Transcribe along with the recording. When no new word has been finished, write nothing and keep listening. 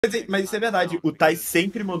Mas isso é verdade, o Tai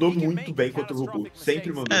sempre mandou muito bem contra o robô.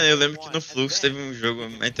 Sempre mandou. Eu lembro que no Fluxo teve um jogo,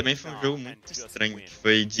 mas também foi um jogo muito estranho, que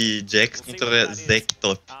foi de Jax contra Zek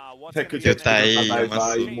Top. É que o E o Jax Tai vai e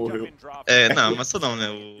amassou. morreu. Não, amassou não, né?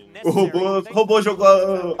 O robô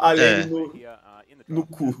jogou a lane no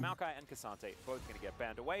cu.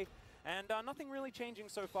 And nothing really changing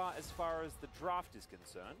so far as the draft is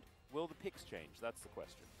concerned. Will the picks change? That's the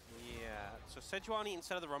question. Yeah, so Sejuani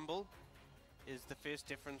instead of the Rumble is the first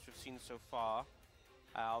difference we've seen so far.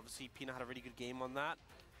 Obviously, Pina had a really good game on that.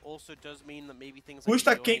 Also does mean that maybe things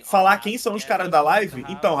Custa falar quem são os caras da live?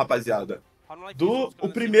 Então, rapaziada, o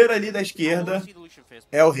primeiro ali da esquerda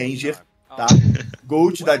é o Ranger, tá?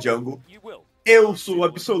 Gold da Jungle. Eu sou o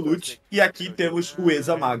Absolute e aqui temos o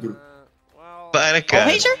Exa Magro. Para, cara.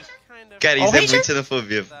 O Ranger? Cara, isso é muito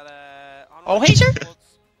xenofobia. O Ranger?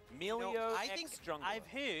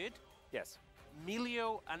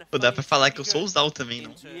 Pô, dá pra falar que eu sou o Zal também,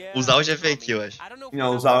 não? O Zal já veio aqui, eu acho.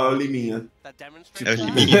 Não, o Zal é o Liminha. É o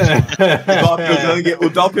Liminha. O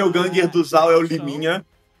Doppelganger do Zal é o Liminha.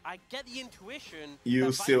 E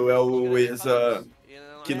o seu é o Exa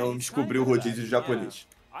que não descobriu o rodízio japonês.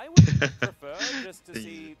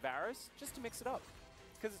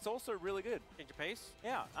 Because it's also really good. Change your pace.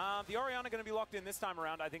 Yeah, the Orianna going to be locked in this time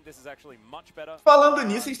around. I think this is actually much better. Falando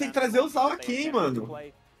nisso, a gente tem que trazer o Zal aqui, hein, mano.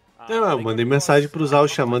 Eu mandei mensagem pro Zal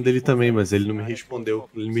chamando ele também, mas ele não me respondeu.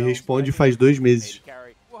 Ele me responde faz 2 meses.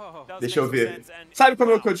 Deixa eu ver. Sabe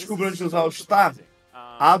como é que eu descubro onde o Zal está?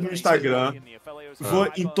 Abro o Instagram, vou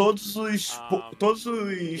em todos os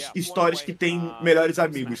stories que tem melhores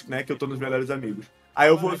amigos, né? Que eu tô nos melhores amigos. Aí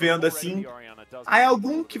eu vou vendo assim. Aí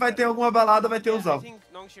algum que vai ter alguma balada vai ter o Zal.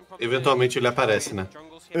 Eventualmente ele aparece, né?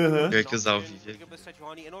 Pior que o Zal vive.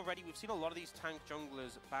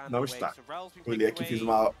 Não está. Olhei aqui, fiz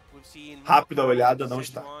uma rápida olhada, não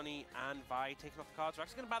está.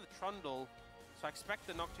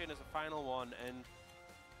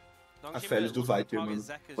 A Félix do Viper, mano.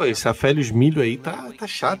 Pô, esse Afélios Milho aí tá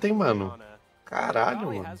chato, hein, mano?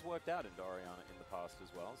 Caralho, mano.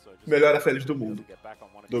 Melhor a Félix do mundo.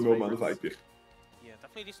 Do meu mano Viper.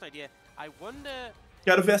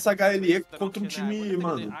 Quero ver essa HLE contra um time,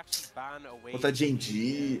 mano. Contra a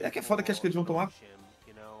JD. É que é foda que acho que eles vão tomar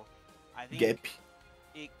gap.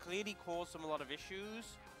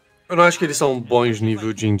 Eu não acho que eles são bons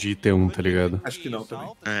nível de Indie T1, tá ligado? Acho que não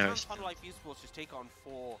também. Acho que...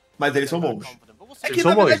 Mas eles são bons. É que Eles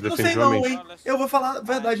são na verdade bons, não sei não, hein. definitivamente. Eu vou falar a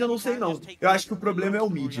verdade, eu não sei não. Eu acho que o problema é o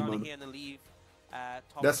mid, mano.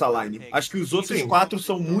 Dessa line. Acho que os outros 4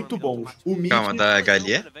 são muito bons. O mid... Calma, da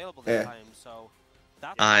HLE? É.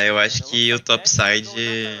 Eu acho que o topside,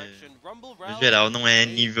 no geral, não é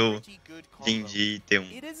nível de Indie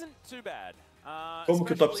T1. Como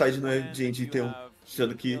que o topside não é de ND T1?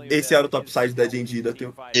 Sendo que esse era o topside da JD e da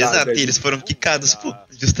T1. Exato, e eles foram quicados, pô.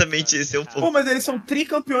 Justamente esse é o ponto. Pô, mas eles são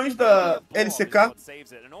tricampeões da LCK.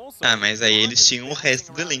 Mas aí eles tinham o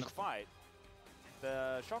resto do elenco.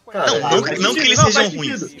 Cara, Não que eles sejam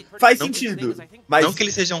ruins. Faz sentido. Mas Não que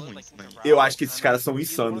eles sejam ruins. eu acho que esses caras são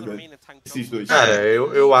insanos, velho. Esses dois. Cara,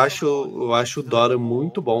 eu acho o Dora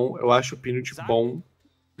muito bom, eu acho o Peanut bom,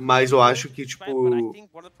 mas eu acho que, tipo,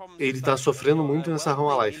 ele tá sofrendo muito nessa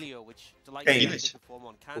Run Life. Quem?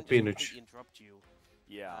 O Peanut.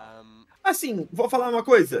 Assim, vou falar uma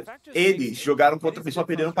coisa. Eles jogaram contra só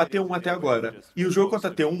perderam pra T1 até agora. E o jogo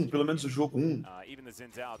contra T1, pelo menos o jogo 1,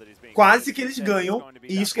 quase que eles ganham.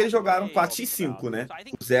 E isso que eles jogaram 4x5, né?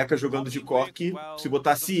 O Zeca jogando de Cork, se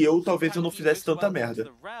botasse eu, talvez eu não fizesse tanta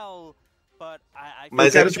merda.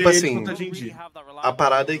 Mas é que, tipo assim, contra JD. a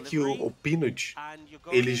parada é que o Peanut,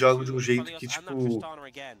 ele joga de um jeito que, tipo,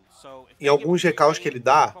 em alguns recaus que ele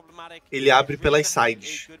dá, ele abre pelas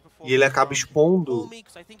sides. E ele acaba expondo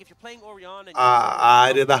a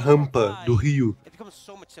área da rampa do rio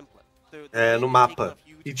no mapa.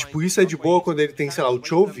 E, tipo, isso é de boa quando ele tem, sei lá, o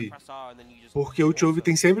Chove, porque o Chove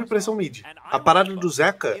tem sempre pressão mid. A parada do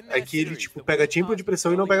Zeca é que ele, tipo, pega tempo de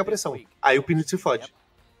pressão e não pega pressão. Aí o Peanut se fode.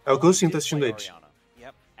 É o que eu sinto assistindo eles.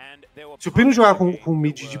 Se o Pino jogar com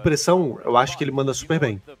mid de pressão, eu acho que ele manda super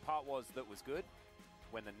bem.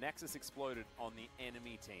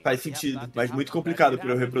 Faz sentido, mas muito complicado pra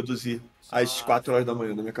eu reproduzir às 4 horas da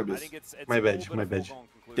manhã na minha cabeça. My bad.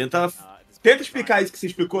 Tenta explicar isso que você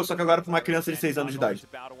explicou, só que agora pra uma criança de 6 anos de idade.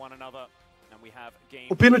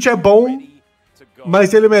 O Peanut é bom,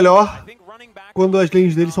 mas ele é melhor quando as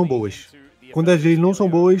lanes dele são boas. Quando as lanes não são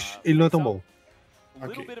boas, ele não é tão bom.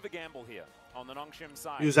 Okay.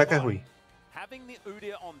 E o Zeca é ruim.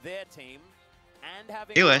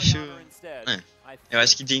 Eu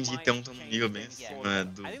acho que D&D tem um nível bem acima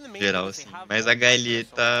do geral, assim. Mas a HLE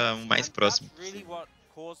tá o mais próximo.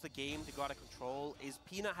 caused the game to go out of control is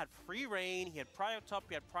Peanut had free reign, he had prio top,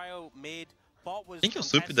 he had prio mid. Quem que é o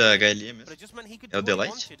sup da HLE mesmo? É o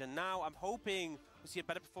Delight?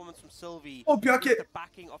 O pior que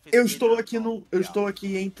eu estou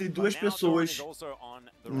aqui entre duas pessoas,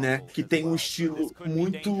 né, que tem um estilo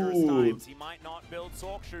muito,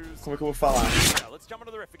 como é que eu vou falar?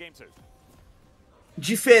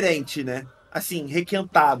 Diferente, né? Assim,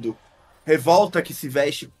 requentado. Revolta que se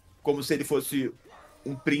veste como se ele fosse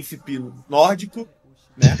um príncipe nórdico,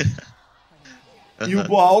 né? E o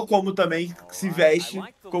Boal como também se veste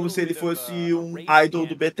como se ele fosse um idol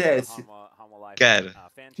do BTS.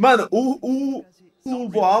 Cara. Mano, o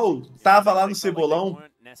Boal tava lá no Cebolão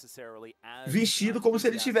vestido como se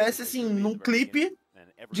ele estivesse, assim, num clipe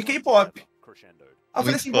de K-pop. Aí eu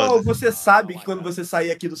falei assim, Boal, você sabe que quando você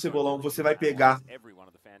sair aqui do Cebolão, você vai pegar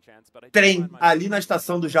trem ali na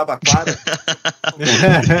estação do Jabaquara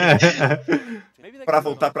pra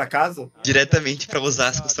voltar pra casa? Diretamente pra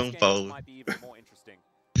Osasco, São Paulo.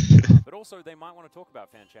 But also, they might want to talk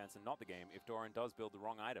about fan chance and not the game if Doran does build the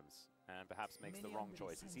wrong items and perhaps makes the wrong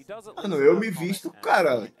choices. He does. Mano, eu me visto,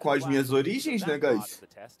 cara, com as minhas origens, né, guys?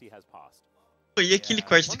 Pô, e aquele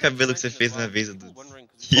corte de cabelo que você fez uma vez, Dudu?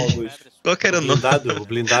 Qual que era o nome? O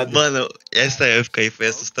blindado. Mano, essa época aí foi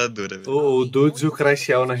assustadora, velho. O Dudes e o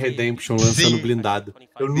Crashiel na Redemption lançando blindado.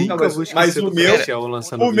 Eu nunca vou esquecer do Crashiel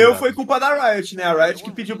lançando blindado. O meu foi culpa da Riot, né? A Riot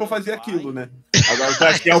que pediu pra fazer aquilo, né? Agora o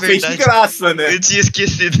Crashiel fez de graça, né? Eu tinha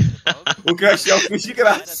esquecido. O Crashiel fez de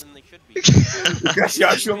graça. O Crashiel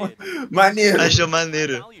achou maneiro. Achou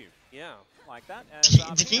maneiro.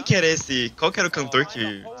 De quem que era esse? Qual que era o cantor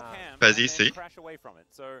que fazia isso aí?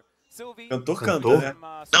 Cantor canta, né?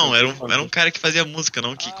 Não, era um cara que fazia música,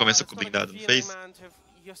 não que começou com blindado, não fez? O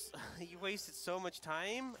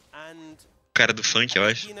cara do funk, eu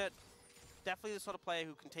acho.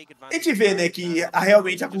 A gente vê, né, que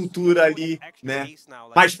realmente a cultura ali, né,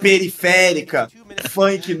 mais periférica,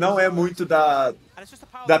 funk não é muito da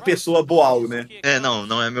pessoa boal, né? É,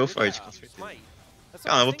 não é meu forte, com certeza.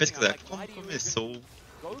 Calma, eu vou pesquisar. Como começou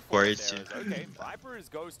o corte?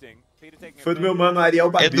 Foi do meu mano Ariel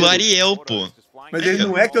Barbeiro. É do Ariel, pô. Mas ele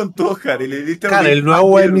não é cantor, cara. Ele literalmente... Cara, ele não é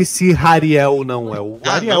o MC Hariel, não. É o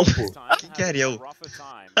Ariel, pô. Quem que é Ariel?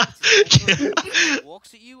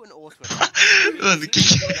 Mano, quem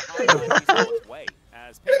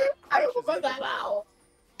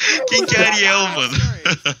que é Ariel, mano?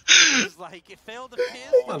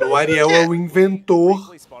 Mano, o Ariel é o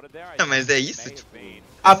inventor. Ah, mas é isso? Tipo...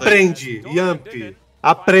 Aprende, Yamp.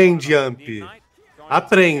 Aprende, Yamp.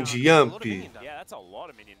 Aprende, Yamp.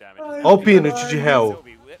 Olha o Peanut de Hell.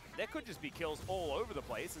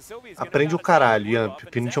 Aprende o caralho, Yamp. O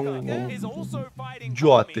Peanut é um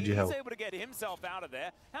idiota de Hell.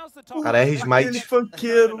 Cara, é R-Smite. Ele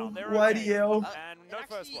funkeiro, o Ariel.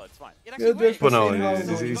 Meu Deus, pô, não,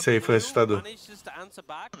 isso aí foi assustador.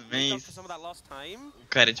 Mas o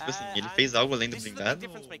cara, tipo assim, ele fez algo além do blindado?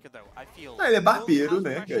 Não, ele é barbeiro,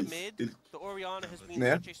 né? Ele,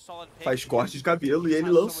 né, faz corte de cabelo e ele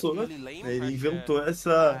lançou, né? Ele inventou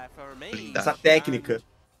essa técnica.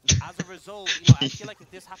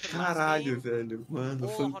 Caralho, velho. Mano,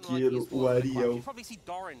 funkeiro, o Ariel.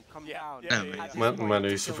 Mano,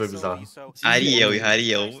 isso foi bizarro. Ariel e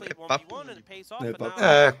Ariel é papo.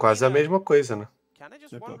 É, quase a mesma coisa, né?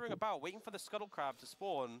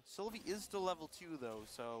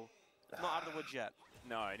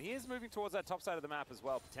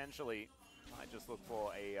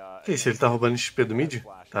 Que isso, ele tá roubando XP do mid?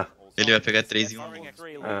 Tá. Ele vai pegar 3 em 1.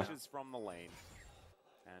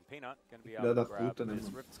 Filha da puta, né,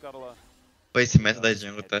 mano? Pô, esse meta da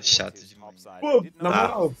jungle tá chato demais. Pô, na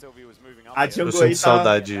moral, a Eu jungle sinto aí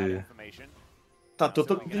saudade. tá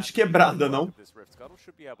totalmente quebrada, não?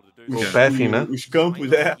 O Pathing, né? Os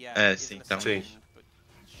campos, é. É, sim, então. Sim.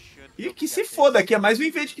 E que se foda, aqui é mais um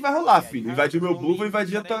invade que vai rolar, filho. Invadir o meu blue, vou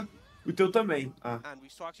invadir o teu também. Ah.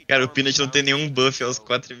 Cara, o Peanut não tem nenhum buff aos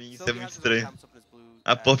 4 min, isso é muito estranho.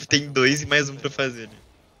 A Pop tem 2 e mais um pra fazer, né?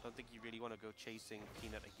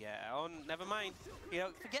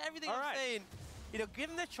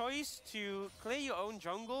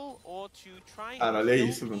 Cara, olha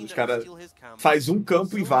isso, mano. Os caras faz um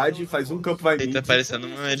campo, invade, faz um campo, vai Ele tá parecendo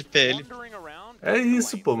uma LPL. É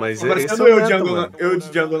isso, pô, mas Tá esse parecendo é o meta, mano. eu de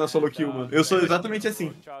jungle na solo kill, mano. Eu sou exatamente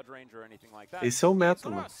assim. Esse é o meta,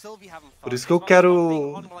 mano. Por isso que eu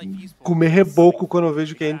quero comer reboco quando eu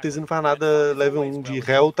vejo que a NTZ não faz nada level 1 de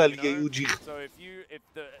Hell, tá ali aí o Dir.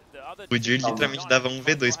 O Dir literalmente dava um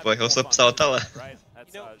V2, pô, eu só precisava estar lá.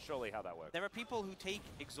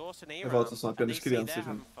 Revolta são apenas crianças,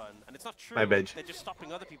 né? My bad.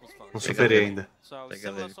 Não superei ainda. A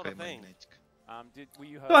galera que é magnética.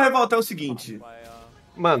 Então a revolta é o seguinte.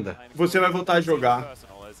 Manda. Você vai voltar a jogar,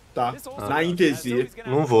 tá? Na INTZ.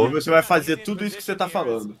 Não vou. E você vai fazer tudo isso que você tá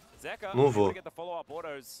falando. Não vou.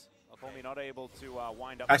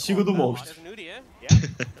 Castigo do monstro.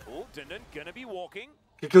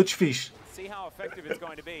 O que eu te fiz?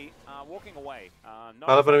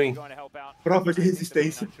 Fala pra mim. Prova de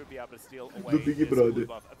resistência do Big Brother.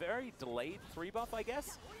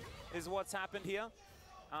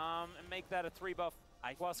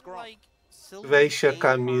 Veste a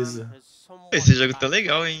camisa. Esse jogo tá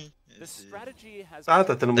legal, hein? Ah,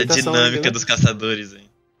 tá tendo Da muita ação dinâmica ali, né? dos caçadores, hein?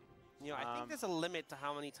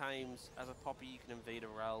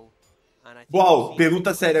 Uau,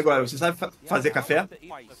 pergunta séria agora. Você sabe fazer café?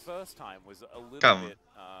 Calma.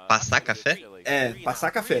 Passar café? É,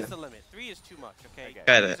 passar café.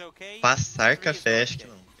 Cara, passar café acho que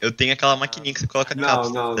não. Eu tenho aquela maquininha que você coloca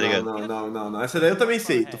cápsula, tá ligado? Não. Essa daí eu também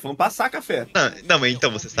sei. Tô falando passar café. Não, mas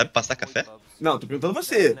então, você sabe passar café? Não, tô perguntando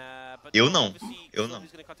você. Eu não.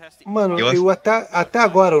 Mano, eu até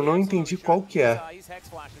agora eu não entendi qual que é.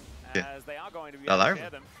 Da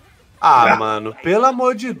larva? Ah, mano, pelo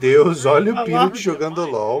amor de Deus, olha o Peanut jogando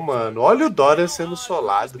LOL, mano. Olha o Dorian sendo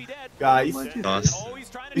solado. Guys. Nossa.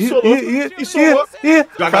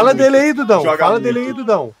 Fala dele aí, Dudão. Fala dele aí,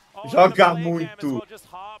 Dudão. Joga muito.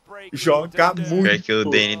 Joga muito. Pior que o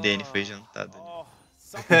DNDN foi jantado.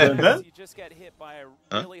 Dandan?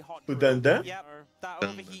 Hã? O Dandan?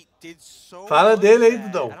 Fala dele aí,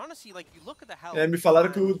 Dudão. É, me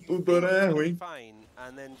falaram que o Dora é ruim.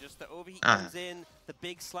 Ah.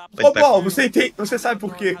 Ô, Paul, você sabe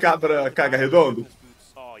por que cabra caga redondo?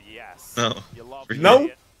 Não. Por quê?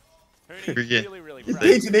 Não? Por quê?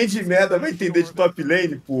 Entende nem de merda, vai entender de top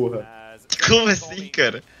lane, porra. Como assim,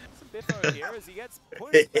 cara?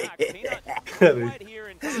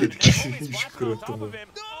 Que escroto, mano.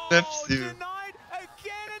 Não é possível.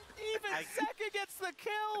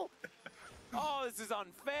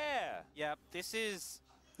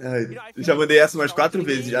 Ai, já mandei essa umas 4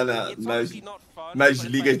 vezes já nas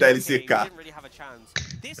ligas da LCK.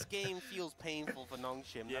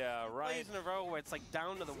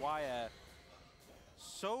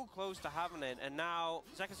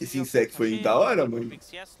 Esse insect foi da hora, mano.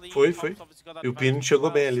 Foi. E o Peanut chegou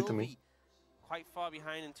bem ali também.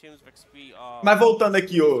 Mas voltando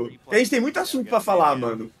aqui, ô. A gente tem muito assunto pra falar,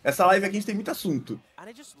 mano. Essa live aqui a gente tem muito assunto.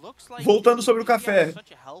 Voltando sobre o café.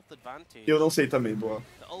 Eu não sei também, boa.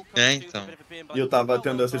 É, então. E eu tava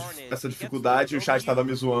tendo essa dificuldade, o chat tava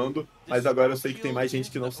me zoando, mas agora eu sei que tem mais gente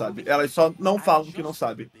que não sabe. Elas só não falam que não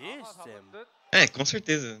sabe. É, com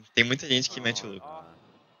certeza. Tem muita gente que mete o louco.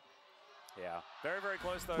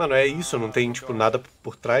 Mano, é isso, não tem, tipo, nada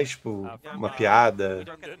por trás, tipo, uma piada.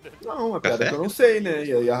 Não, uma piada que eu não sei, né?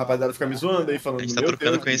 E aí a rapaziada fica me zoando aí, falando... A gente tá meu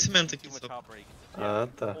trocando Deus. conhecimento aqui. Só. Ah,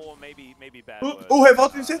 tá. O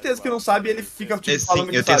Revolta tem certeza que não sabe e ele fica tipo, falando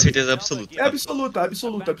que Eu tenho sabe. certeza absoluta. É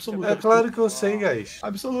absoluta. É claro que eu sei, guys.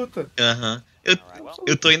 Absoluta. Aham.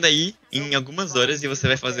 Eu tô indo aí em algumas horas e você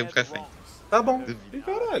vai fazer um café. Tá bom. Ih,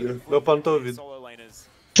 caralho. Meu pau não tá ouvido.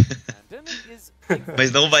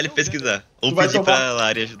 Mas não vale pesquisar. Ou Tu vai pedir tomar- pra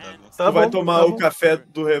Lari ajudar. Tá Tu vai bom, tomar tá o bom. café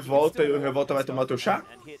do Revolta e o Revolta vai tomar teu chá?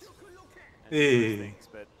 E...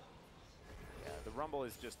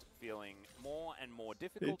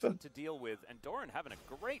 Eita.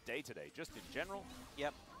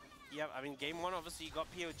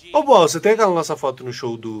 Ô, Boal, você tem aquela nossa foto no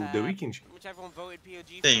show do The Weeknd?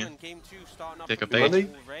 Tenho. Quer que eu Manda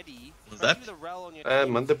pegue? aí. No zap? É,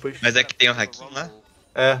 manda depois. Mas é que tem o Hakim lá?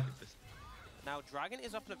 É.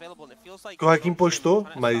 Que o Hakim postou,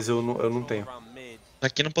 mas eu não tenho.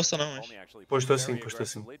 Aqui não postou não, acho. Postou sim.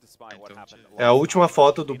 É a última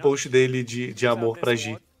foto do post dele de amor pra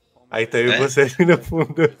Gi. Aí tá eu e É? você ali no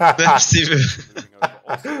fundo. Não é possível.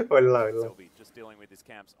 Olha lá.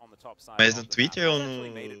 Mas no Twitter ou no...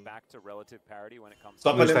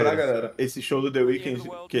 Só No pra lembrar, Instagram. galera, esse show do The Weeknd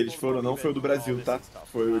que eles foram não foi o do Brasil, tá?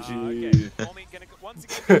 Foi o de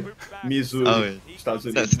Missouri, Estados Se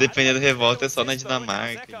Unidos. depender do Revolta é só na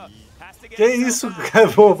Dinamarca. ali. Que isso, cara?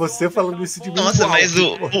 Pô, você falando isso de mim. Nossa, Uau. mas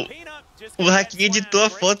o Hakim editou a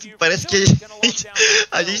foto, parece que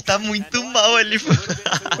a gente tá muito mal ali.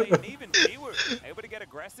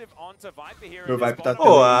 Meu vibe tá tendo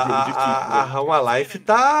Pô, um jogo de a Kiko. Rama Life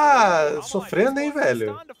tá sofrendo, hein,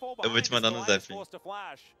 velho? Eu vou te mandar no zap.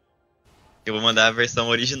 Eu vou mandar a versão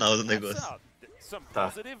original do negócio.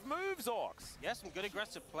 Tá.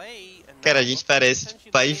 Cara, a gente parece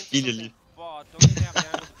tipo pai e filho ali.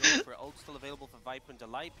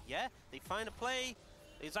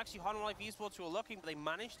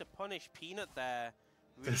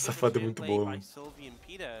 Essa foto é muito boa, mano.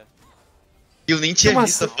 Eu nem tinha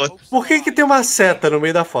visto a foto. Por que tem uma seta no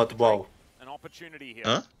meio da foto, Ball?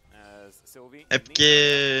 Hã? É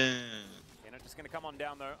porque...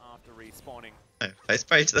 faz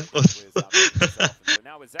parte da foto.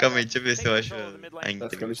 Calma aí, deixa eu ver se eu acho ainda. Tá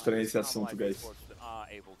ficando estranho esse assunto, guys.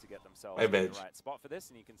 É bad.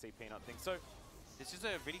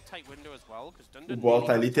 O Ball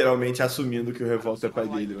tá literalmente assumindo que o Revolta é pai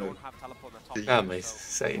dele, velho. Ah, mas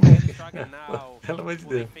isso aí, né? Pelo amor de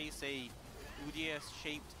Deus.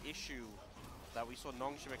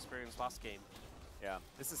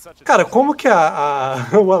 Cara, como que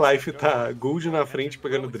o Alive tá Gold na frente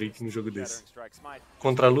pegando Drake no jogo desse?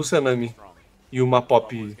 Contra a Lucianami e uma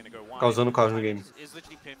Pop causando caos no game.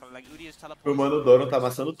 O mano Doron tá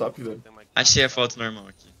amassando o top, velho. Achei a foto normal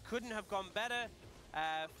aqui.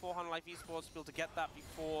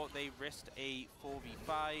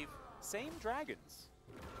 Same dragons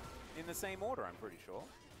in the same order, I'm pretty sure.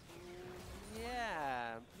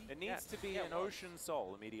 Yeah. It needs to be an Ocean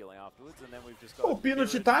Soul immediately afterwards, and then we've just Pô, got. o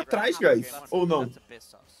Peanut tá atrás, guys. Ou não?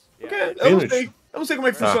 Porque Peanut? eu não sei como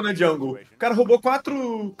é que funciona a jungle. O cara roubou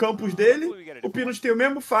 4 campos dele, o Peanut tem o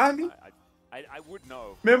mesmo farm,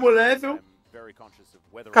 mesmo level.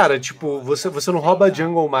 Cara, tipo, você não rouba a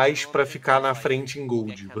jungle mais pra ficar na frente em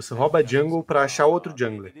gold. Você rouba a jungle pra achar outro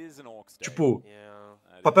jungler. Tipo,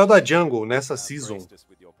 o papel da jungle nessa season,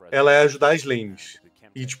 ela é ajudar as lanes.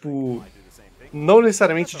 E, tipo, não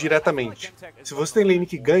necessariamente diretamente. Se você tem lane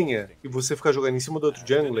que ganha e você ficar jogando em cima do outro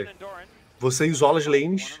jungler, você isola as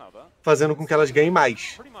lanes, fazendo com que elas ganhem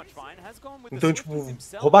mais. Então, tipo,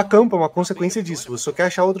 roubar campo é uma consequência disso. Você só quer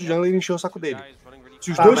achar outro jungler e encher o saco dele.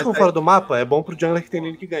 Se os dois estão fora do mapa, é bom pro jungler que tem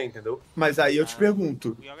lane que ganha, entendeu? Mas aí eu te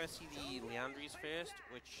pergunto,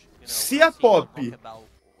 se a Pop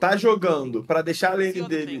tá jogando pra deixar a lane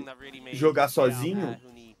dele jogar sozinho,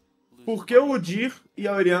 por que o Udyr e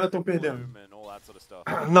a Orianna estão perdendo?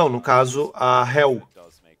 Não, no caso, a Hell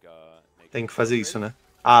tem que fazer isso, né?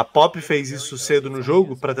 A Pop fez isso cedo no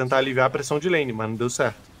jogo pra tentar aliviar a pressão de lane, mas não deu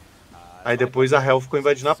certo. Aí depois a Hell ficou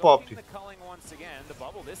invadindo a Pop.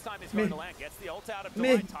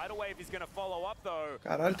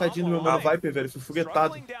 Caralho, tadinho do meu mano Viper, velho. Fui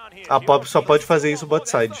foguetado. A Pop só pode fazer isso bot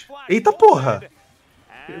side. Eita porra!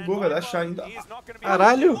 Pegou, vai dar chá ainda.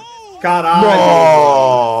 Caralho! Caralho!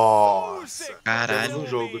 Nossa! Caralho. Temos um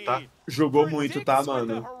jogo, tá? Jogou muito, tá,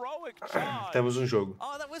 mano? Temos um jogo.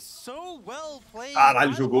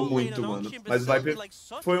 Caralho, jogou muito, mano. Mas o Viper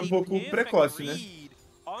foi um pouco precoce, né?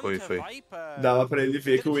 Foi. Dava pra ele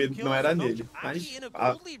ver que o E não era nele. Mas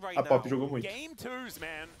a Pop jogou muito.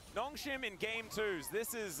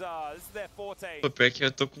 Pô, pior que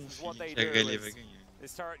eu tô com um feeling que a HLE vai ganhar.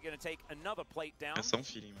 É só um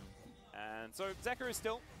feeling, mano.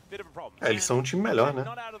 Eles são um time melhor, né?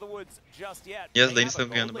 E as lanes estão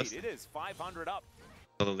ganhando bastante.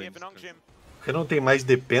 Porque não tem mais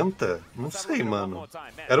de penta? Não sei, mano.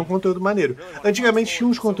 Era um conteúdo maneiro. Antigamente tinha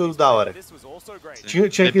uns conteúdos da hora. Tinha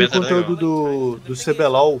aquele conteúdo do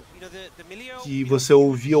CBLOL que você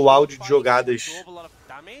ouvia o áudio de jogadas,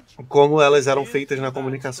 como elas eram feitas na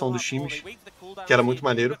comunicação dos times, que era muito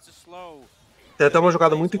maneiro. Tem até uma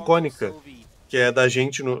jogada muito icônica, que é da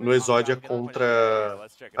gente no Exódia contra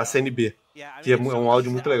a CNB, que é um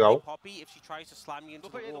áudio muito legal.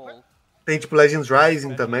 Tem tipo Legends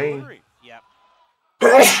Rising também,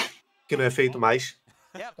 que não é feito mais.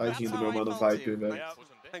 Tadinho do meu mano Viper, velho.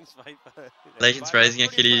 Legends Rising é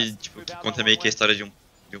aquele, tipo, que conta meio que a história de um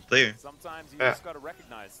player. É.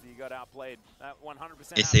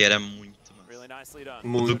 Esse aí era muito,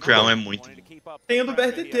 mano. O do Crown é muito. Tem o do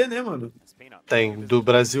BRTT, né, mano? Tem. Do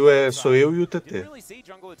Brasil sou eu e o TT.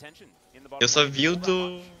 Eu só vi o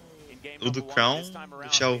do Crown,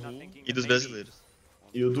 do Xiaohu e dos brasileiros.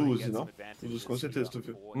 E o do Uzi, não? O do Uzi com certeza tu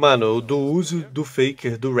viu. Mano, o do Uzi, do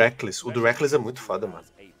Faker, do Reckless. O do Reckless é muito foda, mano.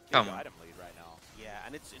 Calma.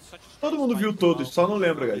 Todo mundo viu todos, só não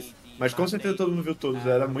lembra, guys. Mas com certeza todo mundo viu todos,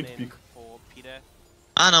 era muito pica.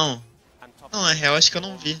 Ah, não. Não, na real acho que eu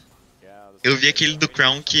não vi. Eu vi aquele do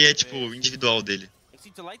Crown que é, tipo, individual dele.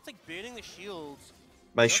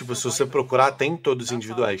 Mas, tipo, se você procurar, tem todos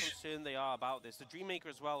individuais.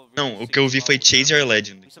 Não, o que eu vi foi Chase Your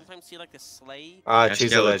Legend. Ah, Acho Chase que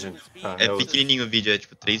the é Legend. Ah, É outro. pequenininho o vídeo, é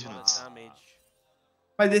tipo 3 minutos.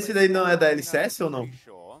 Mas esse daí não é da LCS ou não?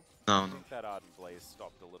 Não.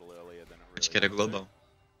 Acho que era global.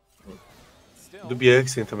 Do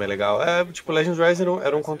Bjergsen também é legal. É, tipo, Legends Rising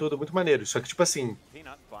era um conteúdo muito maneiro. Só que, tipo assim,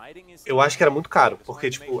 eu acho que era muito caro, porque,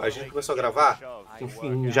 tipo, a gente começou a gravar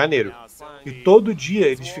em janeiro. E todo dia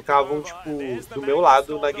eles ficavam, tipo, do meu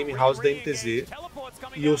lado na Game House da NTZ.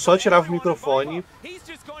 E eu só tirava o microfone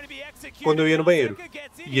quando eu ia no banheiro.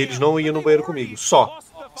 E eles não iam no banheiro comigo, só.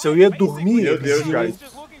 Se eu ia dormir, Meu Deus, eles guys.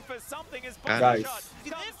 Guys.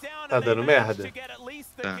 Tá dando merda.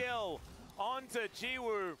 Tá.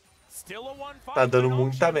 Tá dando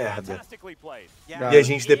muita merda. E a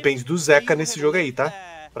gente depende do Zeca nesse jogo aí, tá?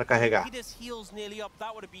 Pra carregar.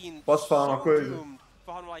 Posso falar uma coisa?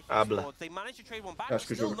 Habla. Eu acho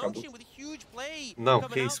que o jogo acabou. Não,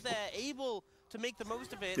 que isso?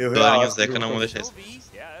 Eu Doran e o real, Zeca não vão deixar isso.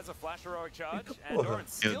 Porra.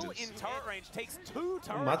 Meu Deus.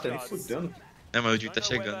 Mata ele fudendo. Não, mas o Jim tá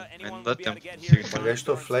chegando. Mas não dá tempo. Mas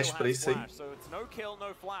gastou flash pra isso aí.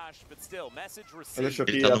 Ele achou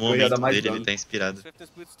que Ele tá a no torre ia dar momento mais dele, dano. ele tá inspirado.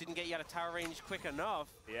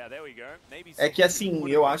 É que assim,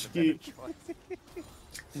 eu acho que...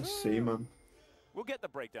 Não sei, mano.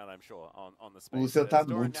 O Luciano tá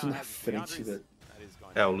muito na frente, velho.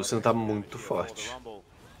 É, o Luciano tá muito forte.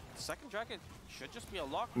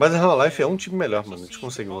 Mas a Real Life é um time melhor, mano. A gente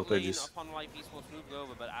consegue voltar disso.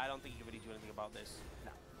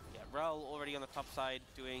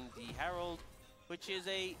 Which is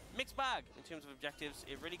a mixed bag in terms of objectives.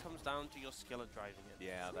 It really comes down to your skill at driving it.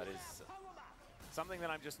 Yeah, that is something that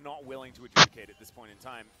I'm just not willing to adjudicate at this point in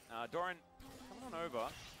time. Doran, come on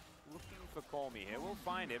over. Looking for Call Me here. We'll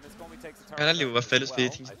find him as Call Me takes the turret. Caralho, o Aphelios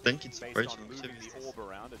fez item de tanque de suporte, não tinha visto isso.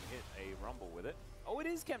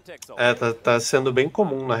 É, tá sendo bem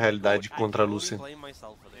comum na realidade contra a Lucian.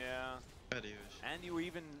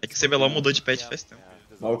 É que o CBLOL mudou de patch faz tempo.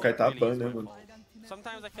 Mas o Kai tá ban, né, mano?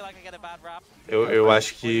 Eu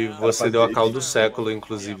acho que você deu a call do século,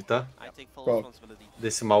 inclusive, tá? Qual?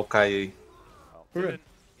 Desse Maokai aí. Por quê?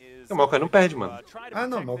 O Maokai não perde, mano. Ah,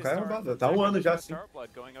 não, mas o Kai é roubado. Tá um ano já, sim.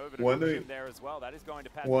 Um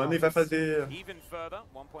ano e vai fazer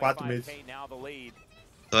 4 meses.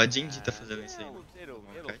 Só a Jinji tá fazendo isso aí.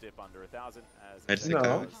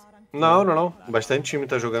 Não. Não. Bastante time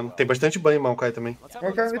tá jogando. Tem bastante ban em Maokai também.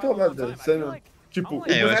 O Kai é muito roubado, sério. Tipo, o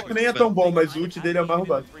eu acho boneco nem é tão bom, mas o ult dele é o mais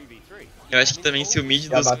roubado. Eu acho que também se o mid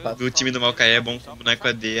do time do Maokai é bom com o boneco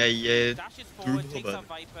AD, aí é turbo roubado.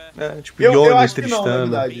 É, tipo, Eu Yone, acho que não, na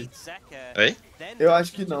Tristana. verdade. Oi? Eu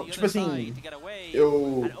acho que não. Tipo assim,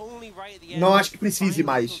 eu não acho que precise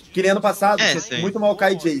mais. Que nem ano passado, É, tinha sim. muito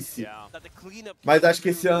Maokai e Jace. Mas acho que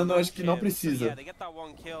esse ano acho que não precisa.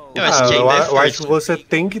 Eu acho que eu ainda é acho que forte. você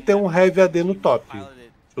tem que ter um Heavy AD no top.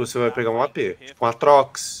 Se você vai pegar um AP. Tipo um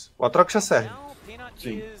Atrox. O Atrox já serve.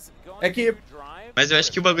 Sim. É que Mas eu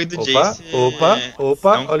acho que o bagulho do Opa, Jace...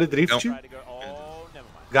 opa, não- olha o drift. não.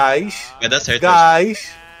 Gás. Vai dar certo. eu acho.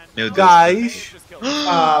 Gás. Meu Deus. Gás.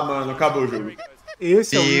 ah, mano, acabou o jogo.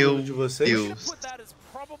 Esse é o Meu nível de vocês? Deus.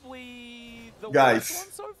 Guys.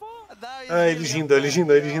 Ah, ele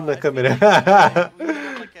rindo na câmera.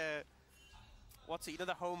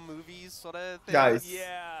 Guys.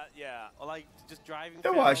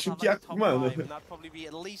 Eu acho que mano,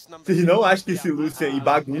 vocês não acham que esse Lucian aí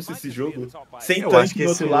bagunça esse jogo? Sem Eu acho tanque que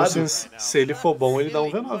do esse outro lado? Lucian, se ele for bom, ele dá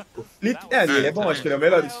um V9, pô. Ele é bom, acho que ele é o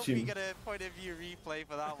melhor desse time.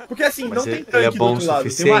 Porque assim, Mas não tem ele é tanque do bom outro o lado,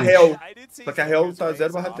 tem uma suficiente? Hell. Só que a Hell tá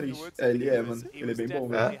 0/3. É, ele é, mano. Ele é bem bom,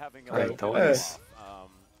 velho. Ah, então é isso.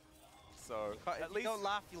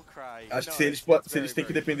 Acho que se eles têm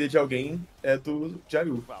que depender de alguém, é do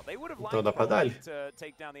Jaru. Então dá pra dar-lhe.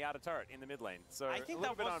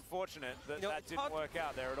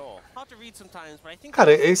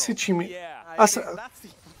 Cara, esse time...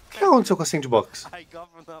 O que aconteceu com a Sandbox?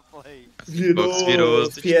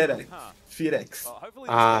 Virou Firex.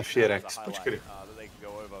 Ah, Fierex, pode crer.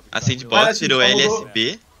 A Sandbox virou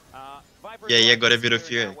LSB, e aí agora virou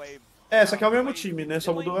Fear. É, só que é o mesmo time, né?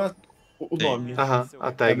 Só mudou o nome. Aham, a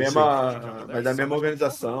É tag, sim. mas da mesma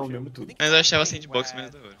organização, mesmo tudo. Mas eu achava a Sandbox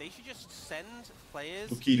mais da hora.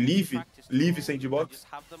 Do que Live Sandbox?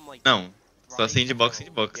 Não, só Sandbox.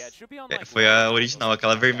 É, foi a original,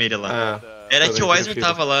 aquela vermelha lá. Ah, Era eu que o prefiro. Wiseman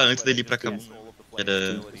tava lá antes dele ir pra Kabum. Que era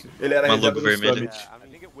Ele era uma reserva logo do vermelha. Summit.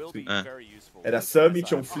 Ah. Era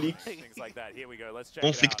Summit, on Flick.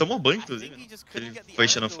 O Flick tomou banho, inclusive. Né? Ele foi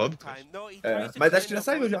xenofóbico. É, mas acho que já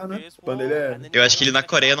saiu já, né? Quando ele é... Eu acho que ele na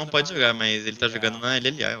Coreia não pode jogar, mas ele tá jogando na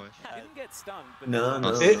LLA, eu acho. Não.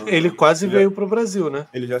 Nossa. Ele quase veio pro Brasil, né?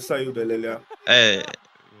 Ele já saiu do LLA. É.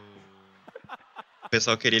 O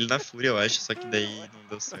pessoal queria ele na Fúria, eu acho, só que daí não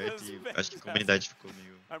deu certo e acho que a comunidade ficou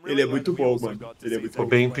meio... Ele é muito bom, mano. Ele é muito Ficou bom.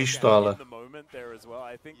 bem pistola.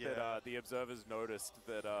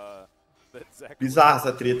 Bizarra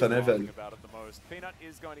essa treta, né, velho?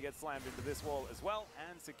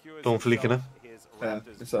 Tom Flick, né? É,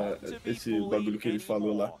 esse bagulho que ele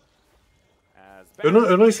falou lá. Eu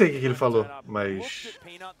não sei o que ele falou, mas...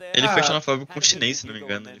 Ele foi xenofóbico com o chinês, se não me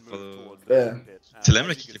engano. Ele falou... É. Você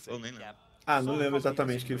lembra o que ele falou? Nem lembro. Ah, não lembro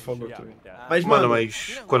exatamente o que ele falou também. Mas, Mano, mano,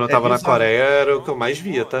 mas quando eu tava na Coreia era o que eu mais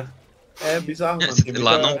via, tá? é bizarro, mano.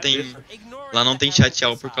 Lá não tem chat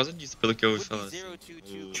AU por causa disso, pelo que eu ouvi falar.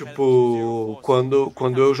 Tipo,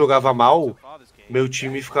 quando eu jogava mal, meu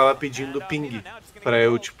time ficava pedindo ping. Pra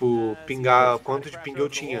eu, tipo, pingar quanto de ping eu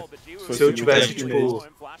tinha. Se eu tivesse, tipo...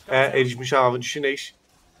 eles me chamavam de chinês.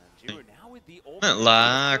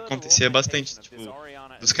 Lá acontecia bastante, tipo,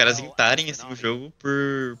 dos caras intarem assim, o jogo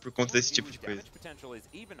por conta desse tipo de coisa.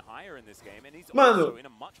 Mano,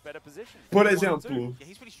 por exemplo,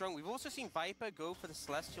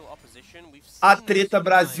 a treta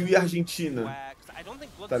Brasil e Argentina,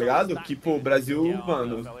 tá ligado? Que, pô, Brasil,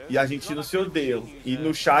 mano, e Argentina se odeiam. E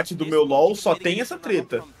no chat do meu LoL só tem essa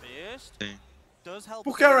treta. Sim.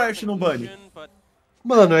 Por que a Riot não bane?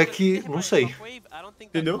 Mano, é que... não sei.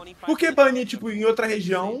 Entendeu? Por que banir, tipo, em outra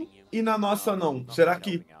região e na nossa não? Será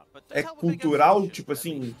que é cultural, tipo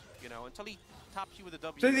assim...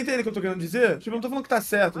 Vocês entendem o que eu tô querendo dizer? Tipo, eu não tô falando que tá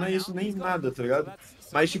certo, não é isso, nem nada, tá ligado?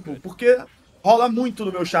 Mas, tipo, porque rola muito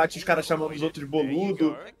no meu chat os caras chamando os outros de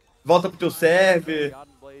boludo, volta pro teu server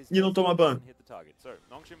e não toma ban.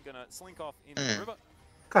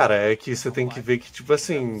 Cara, é que você tem que ver que, tipo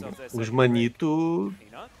assim, os manito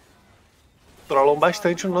trollam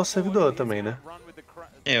bastante no nosso servidor também, né?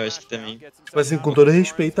 Eu acho que também. Tipo assim, com todo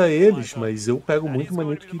respeito a eles, mas eu pego muito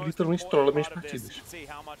manito que literalmente trolla minhas partidas.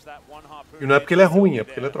 E não é porque ele é ruim, é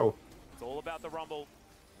porque ele é troll.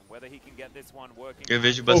 Eu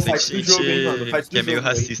vejo bastante gente que é meio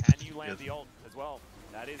racista.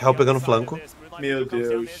 Hell pegando flanco. Meu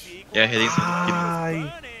Deus. É a redenção do Pino.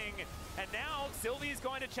 Ai.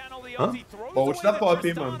 Hã? Bom ult da Pop,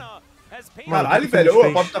 hein, mano. Caralho, velho,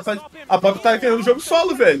 a Pop tá ganhando o jogo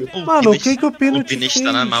solo, velho. Mano, o que o Pino O Pino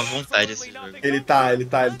tá na má vontade esse jogo. Ele tá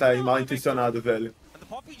mal intencionado, velho.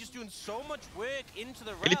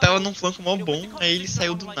 Ele tava num flanco mó bom, aí ele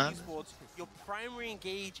saiu do nada.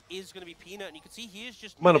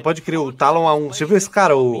 Mano, pode crer, o Talon A1. Você viu esse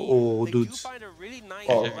cara, o Dudes?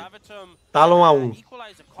 Ó, Talon A1.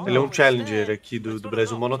 Ele é um challenger aqui do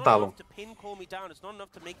Brasil, Monotalon.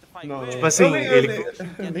 Não, Tipo assim,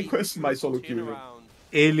 eu nem conheço mais solo kill, velho.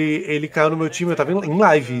 Ele caiu no meu time, eu tava em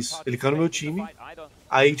live isso. Ele caiu no meu time,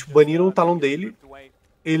 aí tipo, baniram o Talon dele.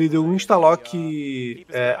 Ele deu um instalock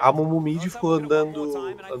a Momo mid e ficou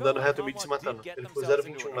andando reto mid se matando. Ele ficou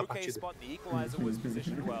 0-21 na partida.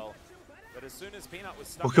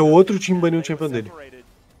 Porque o outro time baniu o champion dele.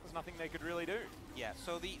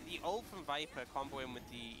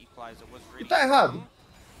 E tá errado.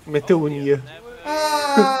 Meteu unia.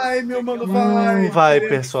 Ai, meu mano vai. Vai,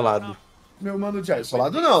 persolado. Meu mano Jai.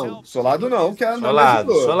 Solado não, que a Nami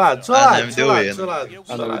Solado.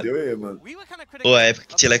 A Nami deu E, mano. Pô, a época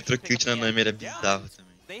que tinha Electrocute na Nami era bizarro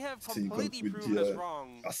também. Sim, quando podia...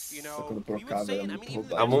 Nossa, quando trocava era muito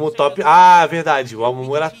roubado. A Momo top... Ah, verdade, o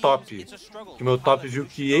Momo era top. Que meu top viu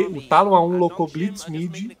que o Talon A1 locou Blitz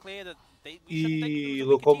mid e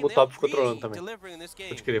locou o top ficou trolando também.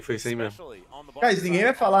 Pode crer, foi isso aí mesmo. Guys, ninguém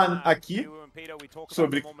vai falar aqui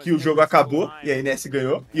sobre que o jogo acabou e a NS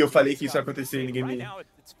ganhou. E eu falei que isso ia acontecer e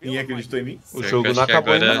ninguém acreditou em mim. O jogo não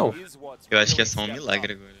acabou ainda não. Eu acho que é só um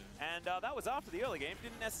milagre agora.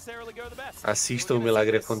 Assista o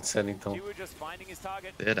milagre acontecendo então.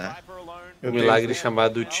 Será? Um milagre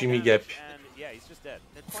chamado Time Gap.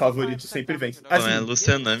 O favorito sempre vence. Não é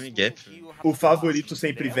Lucianami Gap. O favorito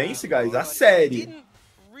sempre vence, guys, a série.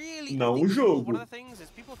 Não o jogo.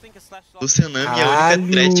 Lucianami é a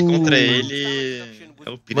única threat contra ele. É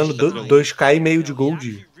o Pino. Mano, 2k e meio de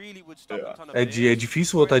gold. É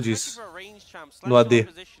difícil voltar disso. No AD.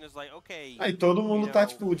 Aí todo mundo tá,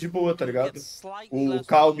 tipo, de boa, tá ligado? O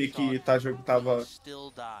Calme que tava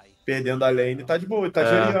perdendo a lane tá de boa, ele tá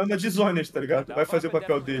geriando a de zonas, tá ligado? Vai fazer o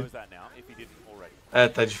papel dele.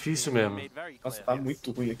 Tá difícil mesmo. Nossa, tá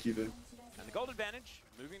muito ruim aqui, velho.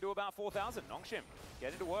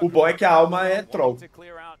 O bom é que a alma é troll.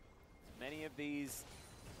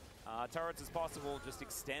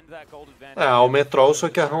 A alma é troll, só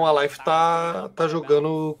que a Run Alive tá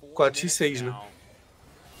jogando 4x6, né?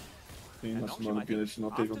 Sim, nossa, mano, o Peanut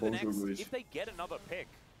não teve um bom jogo hoje.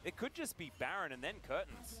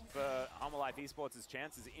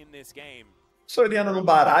 Soriana não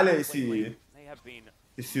baralha esse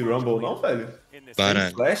Rumble não, velho?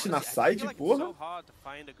 Baralho. Flash na side, porra.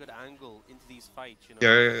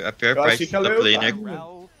 A pior Eu achei parte que do ela top ia lane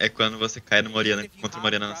lutar. é quando você cai numa Orianna contra uma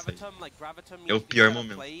Orianna na side. É o pior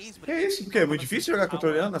momento. Que isso? Porque é muito difícil jogar contra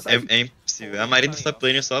o Orianna na side? É impossível. A maioria dos top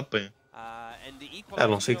lane só apanha. A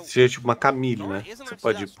não ser que seja tipo uma Camille, né? Você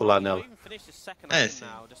pode pular nela. É, sim.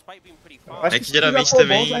 Acho É que que se geralmente já for bom,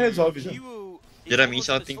 também- já resolve, já. Geralmente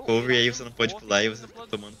ela tem cover e aí você não pode pular e você fica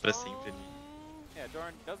tomando pra sempre ali.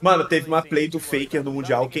 Mano, teve uma play do Faker no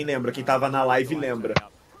Mundial, quem lembra? Quem tava na live lembra.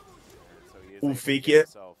 O Faker,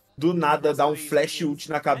 do nada, dá um flash ult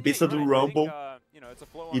na cabeça do Rumble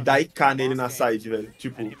e dá IK nele na side, velho.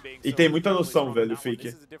 Tipo, e tem muita noção, velho, o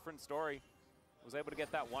Faker.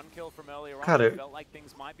 Cara,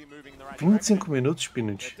 25 minutos,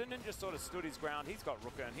 Peanut.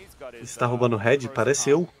 Você tá roubando head? Parece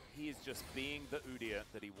eu.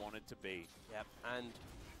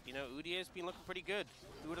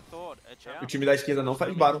 O time da esquerda não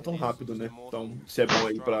faz Baron tão rápido, né? Então, isso é bom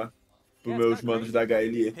aí pros meus manos da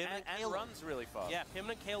HLE. Yeah, Pim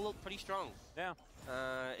and Kale look pretty strong. Yeah.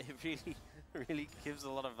 It really gives a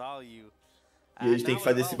lot of value. E eles têm que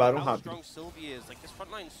fazer esse Baron rápido.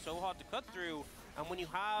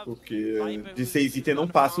 Porque de 6 itens não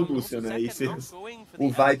passa o Lucian, né? E o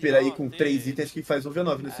Viper aí com 3 itens que faz um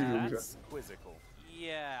V9 nesse jogo já.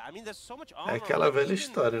 É aquela velha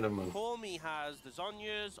história, né, mano?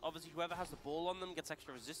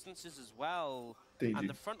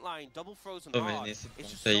 Entendi. Pô, mas nesse ponto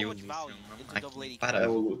aí o Lucian é uma máquina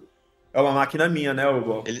imparável. É uma máquina minha, né,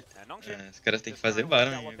 Hugo? Os caras têm que fazer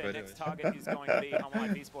Baron aí agora.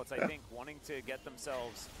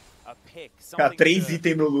 Cara, 3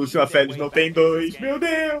 itens no Lucian, a Félix não tem 2. Meu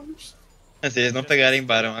Deus! Se eles não pegarem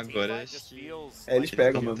Baron agora, acho que eles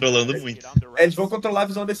pegam, mano. Controlando muito. Eles vão controlar a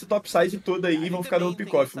visão desse top side todo aí e vão ficar dando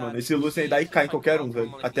pick-off, mano. Esse Lucian aí dá e cai em qualquer um,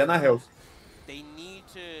 velho. Até na Hell.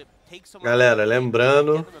 Galera,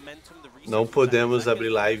 lembrando, não podemos abrir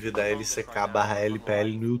live da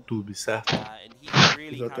LCK/LPL no YouTube, certo?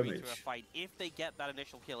 Exatamente.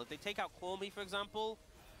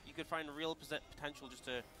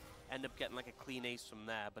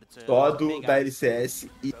 Só da LCS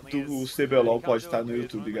e do CBLOL pode estar no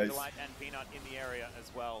YouTube, guys.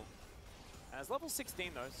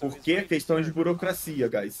 Porque é questão de burocracia,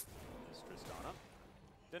 guys.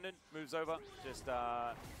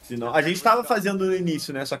 Senão, a gente tava fazendo no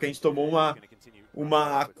início, né? Só que a gente tomou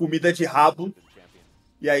uma comida de rabo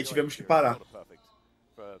e aí tivemos que parar.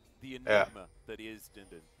 É.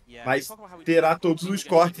 Mas terá todos os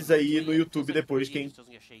cortes aí no YouTube depois, quem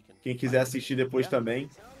quiser assistir depois também.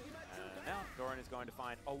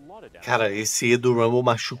 Cara, esse E do Rumble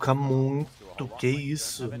machuca muito, que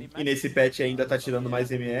isso? E nesse patch ainda tá tirando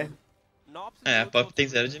mais MR. É, a Pop tem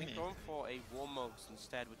 0 de mim.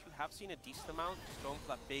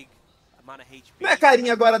 Não é a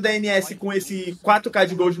carinha agora da NS com esse 4k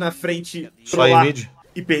de gold na frente Só em mid?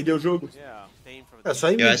 E perder o jogo? É só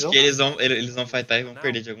em mid, Eu acho não? que eles vão fightar e vão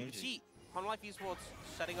perder de algum jeito.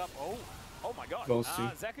 Vão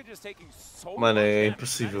sim. Mano, é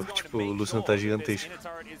impossível. Tipo, o Lucian tá gigantesco.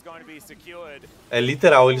 É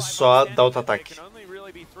literal, ele só dá auto-ataque.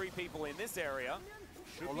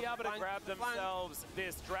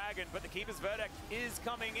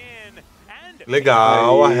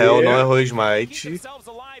 Legal, a Hell não errou smite.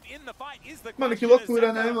 Mano, que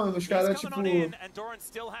loucura, né, mano? Os caras, tipo,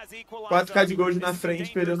 4k de gold na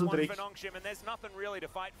frente, perdendo o Drake.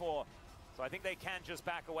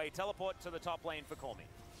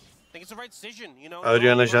 A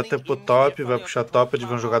Orianna já tepou top, vai puxar top, eles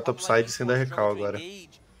vão jogar topside sem dar recall agora.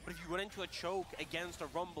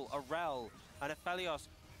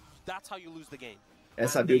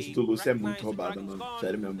 Essa build do Lucian é muito roubada, mano.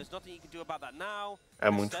 Sério mesmo. É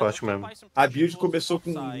muito forte mesmo. A build começou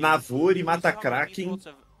com Navor e Mata-Kraken.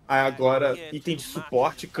 Aí agora, item de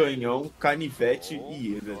suporte, canhão, canivete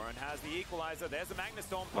e Eva.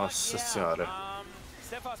 Nossa senhora.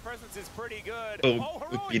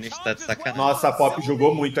 O Peanut tá de sacanagem. Nossa, a Pop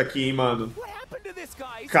jogou muito aqui, hein, mano.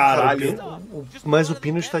 Caralho. Mas o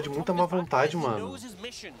Peanut tá de muita má vontade, mano.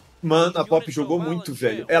 Mano, a Pop jogou muito,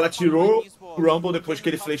 velho. Ela tirou o Rumble depois que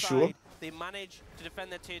ele flechou.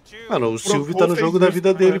 Mano, o Sylvie tá no jogo da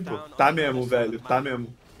vida dele, pô. Tá mesmo, velho. Tá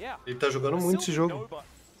mesmo. Ele tá jogando muito esse jogo.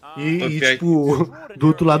 E tipo, do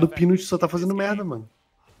outro lado o Peanut só tá fazendo merda, mano.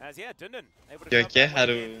 Pior que é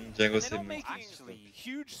raro um jungle ser muito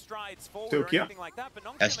bom. Tem o quê?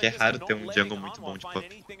 Acho que é raro ter um jungle muito bom de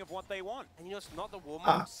pop.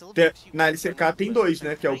 Ah, na LCK tem dois,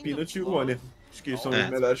 né? Que é o Peanut e o Honor. Acho que são os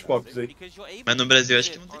melhores pops aí. Mas no Brasil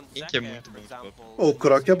acho que não tem ninguém que é muito bom de pop. O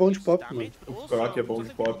Croc é bom de pop, mano. O Croc é bom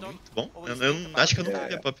de pop. Muito bom? Eu acho que eu nunca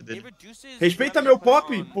vi a pop dele. Respeita meu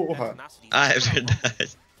pop, porra. Ah, é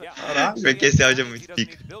verdade. Caralho. Porque esse áudio é muito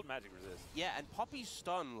pica.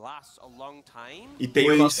 E tem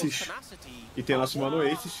o nosso... E tem o nosso mano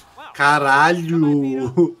Aces.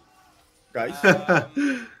 Caralho! Guys.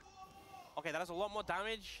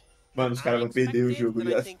 Mano, os caras vão perder o jogo,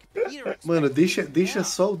 aliás. Mano, deixa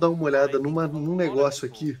só eu dar uma olhada num negócio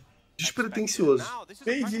aqui. Despretensioso.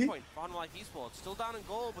 Entendi.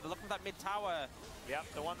 Yep,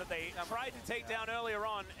 the one that they tried to take down earlier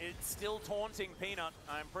on, it's still taunting Peanut,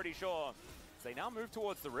 I'm pretty sure. They now move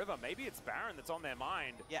towards the river. Maybe it's Baron that's on their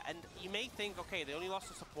mind. Yeah, and you may think, okay, they only lost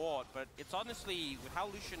the support, but it's honestly, with how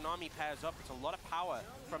Lucian Nami pairs up, it's a lot of power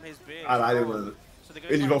from his beard. Caralho, mano.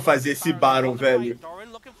 Eles vão fazer esse Baron, velho.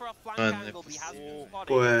 Mano,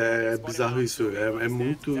 Pô, é bizarro isso. É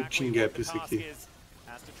muito team gap isso aqui.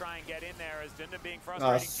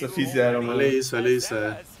 Nossa, fizeram, mano. Olha isso,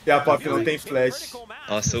 é. E a Pop não tem flash.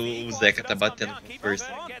 Nossa, o Zeca tá batendo com força.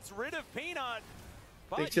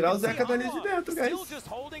 Tem que tirar o Zeca dali de dentro, guys.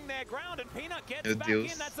 Meu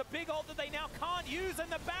Deus.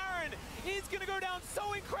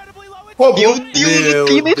 Roubou.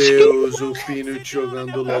 Meu Deus, o Peanut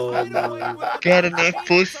jogando LOL, mano. Cara, não é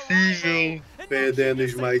possível. Perdendo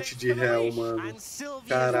smite de Hell, mano.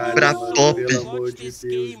 Caralho, Pra mano, top. pelo amor de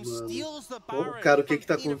Deus, mano. Pô, cara, o que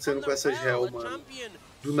tá acontecendo com essas Hell, mano?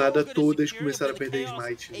 Do nada todas começaram a perder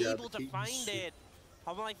smite, viado. Que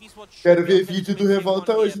isso? Quero ver vídeo do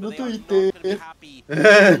Revolta hoje no Twitter.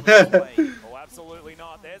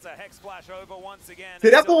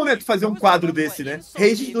 Seria bom, né, tu fazer um quadro desse, né?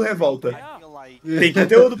 Rages do Revolta. Tem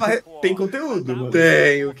conteúdo Tem conteúdo, mano.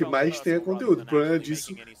 Tem, o que mais tem é conteúdo. O problema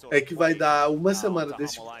disso é que vai dar uma semana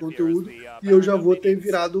desse tipo de conteúdo e eu já vou ter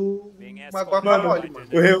virado uma guacamole, mano.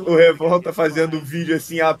 O Revolta fazendo vídeo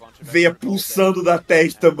assim, a veia pulsando da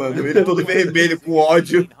testa, mano. Ele todo vermelho com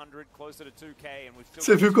ódio.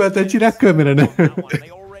 Você viu que eu até tirei a câmera, né?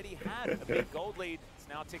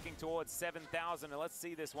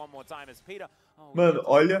 Mano,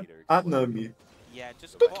 olha a Nami.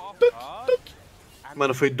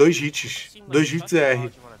 Mano, foi 2 hits. 2 hits é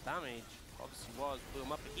R.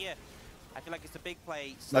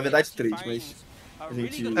 Na verdade, 3, mas... A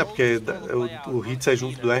gente... É, porque o hit sai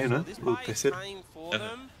junto do R, né? O terceiro.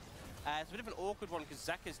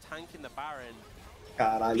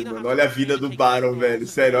 Caralho, mano, olha a vida do Baron, velho.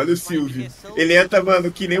 Sério, olha o Sylvie. Ele entra, mano,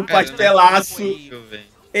 que nem um pastelaço.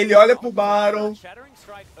 Ele olha pro Baron.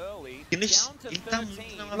 Ele tá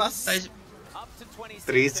muito na vantagem.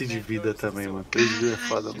 13 de vida também, mano. 13 de vida é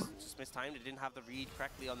foda, mano.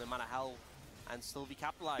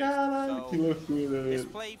 Caralho, que loucura, velho.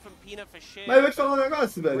 Mas eu vou te falar um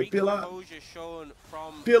negócio, velho.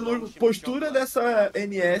 Pela postura dessa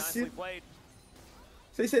NS...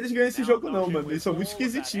 Não sei se eles ganham esse jogo não, mano. Eles são muito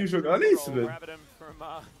esquisitinhos jogando. Olha isso, velho.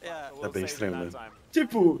 É bem estranho mesmo.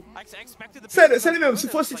 Tipo... Sério mesmo, se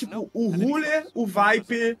fosse tipo o Ruler, o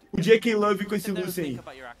Viper, o JK Love com esse Lucian aí.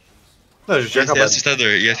 Não, já tinha acabado.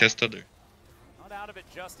 Ia ser assustador.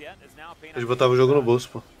 Eles botavam o jogo no bolso,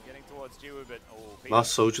 pô.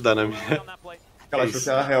 Nossa, ult da Nami. Ela achou que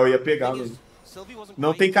a real ia pegar, mano.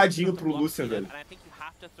 Não tem cadinho pro Lucian, velho.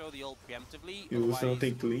 E o Lucian não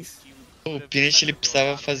tem cleans. O Peanut, ele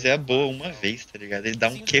precisava fazer a boa uma vez, tá ligado? Ele dá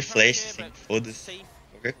um Q-flash assim, foda-se.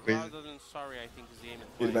 Qualquer coisa.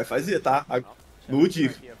 Ele vai fazer, tá? No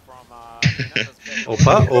div.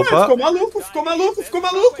 Opa. Ficou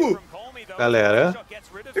maluco. Galera.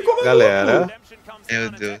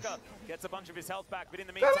 Meu Deus.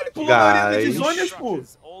 Caralho, pulou na arena de zonas, pô.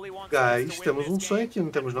 Guys, temos um sonho aqui,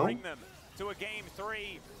 não temos não?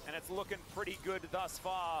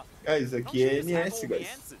 Guys, aqui é NS,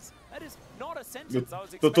 guys. Eu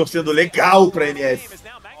tô torcendo legal pra NS.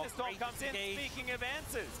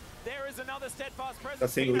 Tá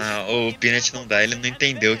sem luz. Ah, o Peanut não dá, ele não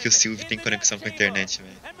entendeu que o Sylvie tem conexão com a internet,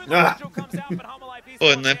 velho. Ah.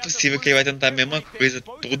 Pô, não é possível que ele vai tentar a mesma coisa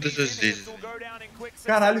todas as vezes.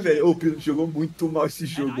 Caralho, velho. O Peanut jogou muito mal esse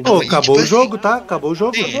jogo. Pô, acabou o jogo, tá? Acabou o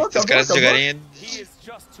jogo. Sim, se os caras jogarem,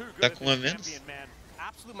 tá com uma menos.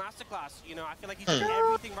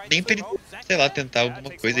 Nem pra ele, sei lá, tentar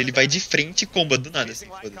alguma coisa, ele vai de frente e comba do nada, assim,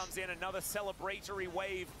 foda-se.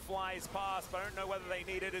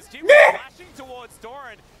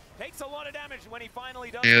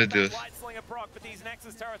 Meu Deus.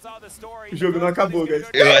 O jogo não acabou, guys.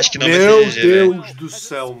 Eu acho que não vai ser Meu GG, velho. Deus do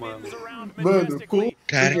céu, mano. Mano, como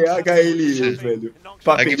Cara, é HLE, velho?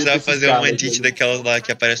 Pra Alguém perder precisava pra esses fazer uma caras, edit velho. daquelas lá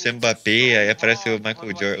que aparece o Mbappé, aí aparece o Michael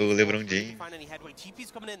Jordan, o LeBron James.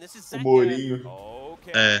 O Mourinho.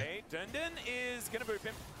 É.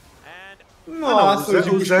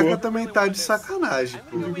 Nossa, o Zeca também tá de sacanagem,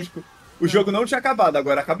 pô. O jogo não tinha acabado,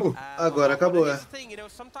 agora acabou. Agora acabou, é.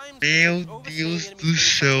 Meu Deus do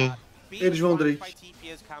céu. Eles vão Drake.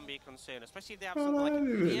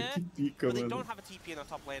 Caralho, velho, que pica, mano.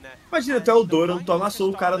 Imagina até o Doran, tu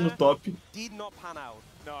amassou o cara no top,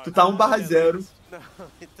 tu tá 1/0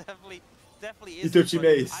 e teu time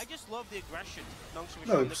é esse.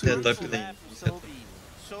 Não, é É possível. top lane.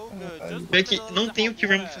 Pior que não tem o que o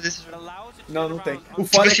Rumble fazer esse jogo. Não tem. O Tipo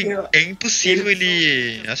foda é assim, que é impossível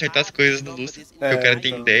ele acertar as coisas no Lucian. Porque o cara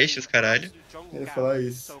tem então. dash, os caralho. eu ia falar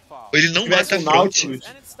isso. Ou ele não Tivesse mata um a front. Nautilus,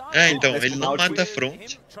 É, então, tivesse ele um não Nautilus. mata a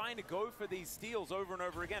front.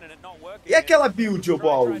 E aquela build,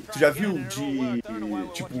 Jogo, tu já viu? De,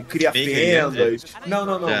 tipo, cria fendas?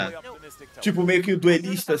 Não. Já. Tipo, meio que o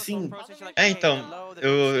duelista, assim. É, então,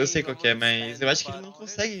 eu sei qual que é, mas eu acho que ele não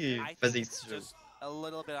consegue fazer isso nesse jogo.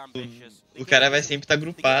 O cara vai sempre estar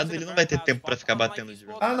grupado, ele não vai ter tempo pra ficar batendo de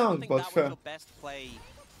verdade. Ah, não pode ficar.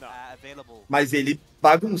 Mas ele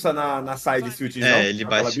bagunça na side se utilizar. É, ele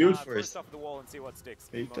bate build. com força.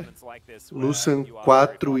 Eita. Lucian,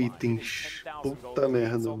 4 itens. Puta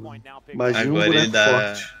merda, mano. Imagina um Agora ele boneco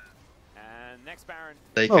dá- forte.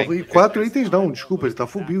 Daí Não, cai- e 4 itens não, desculpa, ele tá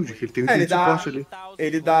full build, que ele tem um item ele de dá- suporte ali.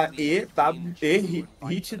 Ele dá E, W, E,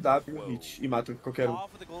 hit, W, hit. E mata qualquer um.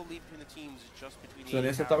 Precisa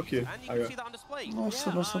nem acertar o quê? Aí, ó.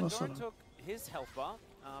 Nossa.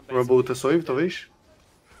 Rumble tá só Wave, talvez?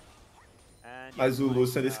 Mas o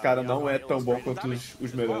Lucian desse cara não é tão bom quanto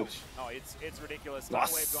os melhores.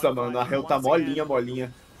 Nossa, mano, a Hell tá molinha.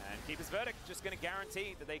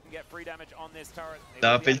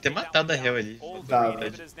 Dava pra ele ter matado a Hell ali. Dava.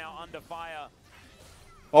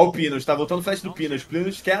 Ó o Pinos, tá voltando o flash do Pinos.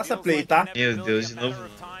 Pinos quer essa play, tá? Meu Deus, de novo.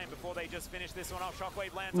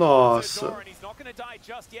 Nossa.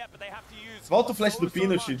 Volta o flash do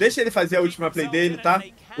Pinos, deixa ele fazer a última play dele, tá?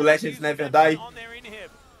 O Legends Never Die.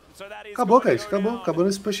 Acabou, cara, acabou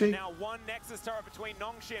nesse push aí.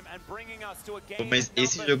 Pô, mas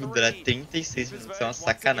esse jogo durar 36 minutos é uma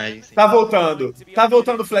sacanagem. Assim. Tá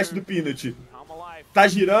voltando o flash do Peanut. Tá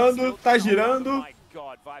girando.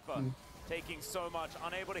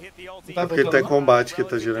 Tá Porque tá em combate que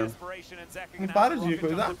tá girando. Não para de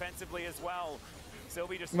coisar. Não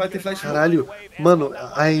vai ter flash. Caralho, mano,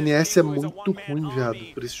 a ANS é muito ruim, viado,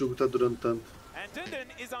 por esse jogo tá durando tanto.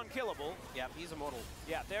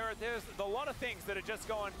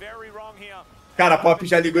 Cara, a Pop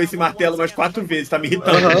já ligou esse martelo umas 4 vezes, tá me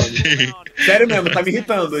irritando. Sério mesmo, tá me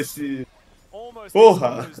irritando esse...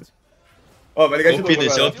 Porra! Ó, vai ligar de O novo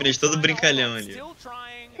Finish, ó, o agora. Finish todo brincalhão ali.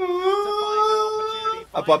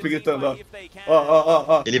 A Pop gritando,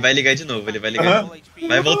 ó. Ele vai ligar de novo, ele vai ligar.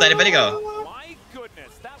 Vai voltar, ele vai ligar, ó.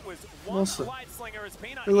 Nossa.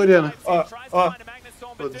 Gregoriana. Ó.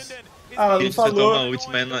 Foda-se. Ah, ela Ele não precisa tomar falou. ult,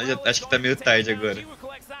 mas acho que tá meio tarde agora.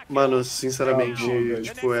 Mano, sinceramente, Acabou,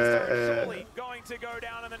 tipo,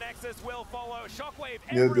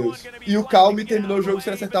 Meu Deus. E o Calme terminou o jogo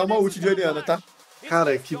sem acertar uma ult de Oriana, tá?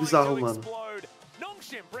 Cara, que bizarro, mano.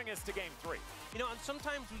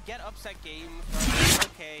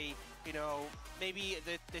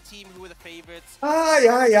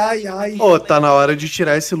 Ai. Ô, tá na hora de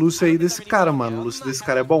tirar esse Lucian aí desse cara, mano. O Lucian desse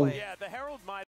cara é bom.